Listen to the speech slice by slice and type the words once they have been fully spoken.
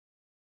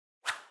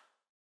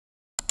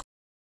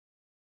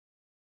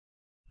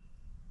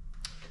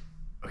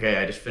Okay,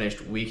 I just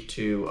finished week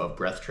 2 of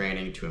breath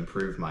training to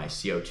improve my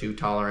CO2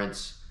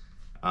 tolerance.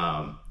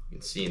 You can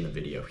see in the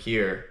video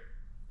here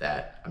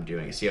that I'm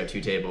doing a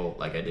CO2 table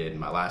like I did in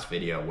my last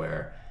video,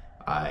 where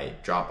I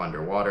drop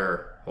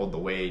underwater, hold the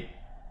weight,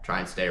 try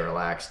and stay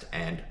relaxed,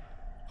 and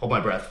hold my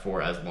breath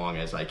for as long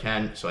as I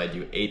can. So I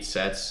do 8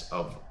 sets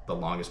of the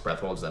longest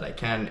breath holds that I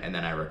can, and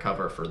then I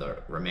recover for the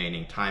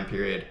remaining time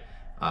period.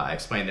 I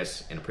explained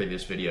this in a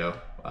previous video,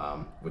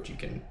 which you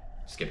can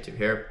skip to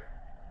here.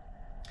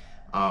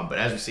 But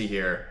as you see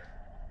here,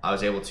 I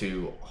was able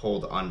to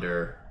hold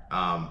under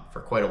for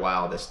quite a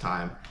while this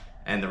time.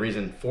 And the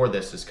reason for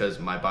this is because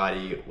my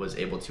body was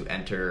able to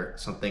enter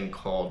something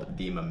called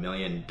the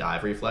mammalian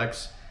dive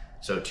reflex.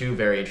 So 2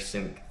 very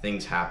interesting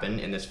things happen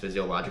in this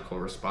physiological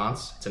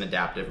response. It's an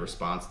adaptive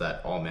response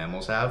that all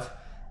mammals have.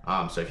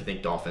 So if you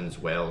think dolphins,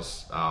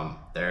 whales,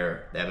 they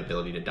have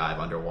ability to dive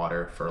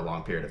underwater for a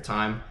long period of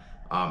time.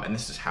 And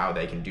this is how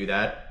they can do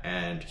that.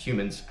 And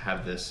humans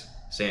have this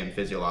same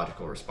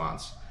physiological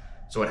response.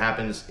 So what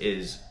happens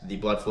is the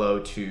blood flow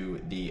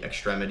to the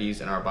extremities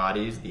in our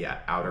bodies, the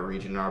outer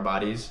region in our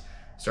bodies,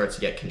 starts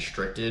to get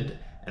constricted,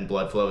 and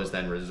blood flow is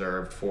then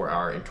reserved for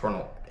our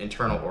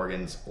internal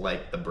organs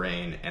like the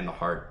brain and the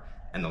heart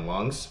and the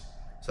lungs.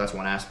 So that's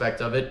one aspect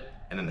of it.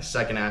 And then the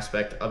second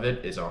aspect of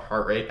it is our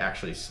heart rate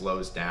actually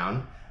slows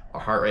down.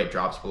 Our heart rate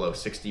drops below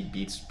 60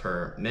 beats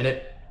per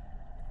minute,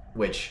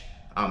 which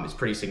is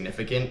pretty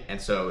significant. And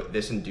so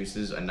this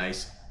induces a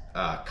nice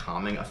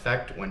calming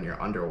effect when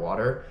you're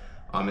underwater.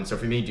 And so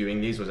for me, doing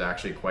these was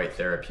actually quite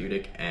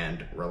therapeutic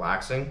and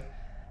relaxing.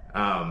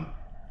 And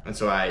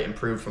so I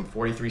improved from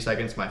 43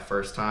 seconds my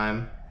first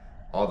time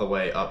all the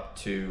way up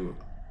to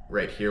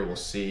right here. We'll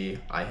see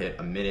I hit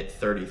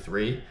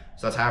 1:33.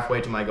 So that's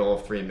halfway to my goal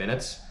of 3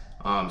 minutes.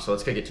 So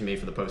let's kick it to me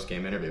for the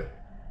post-game interview.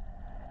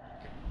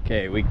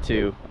 Okay, week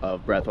 2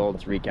 of breath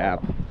holds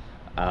recap.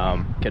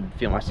 Could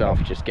feel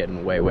myself just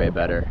getting way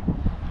better.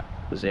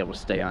 Was able to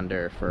stay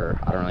under for,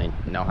 I don't really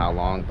know how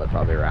long, but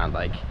probably around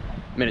like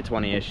minute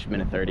 20-ish,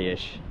 minute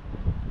 30-ish.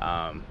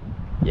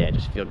 Yeah,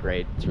 just feel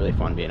great. It's really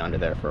fun being under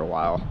there for a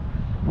while.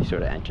 You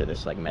sort of enter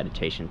this like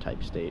meditation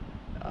type state,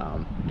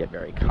 get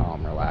very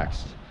calm,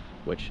 relaxed,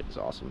 which is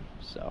awesome.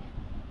 So,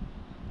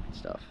 good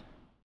stuff.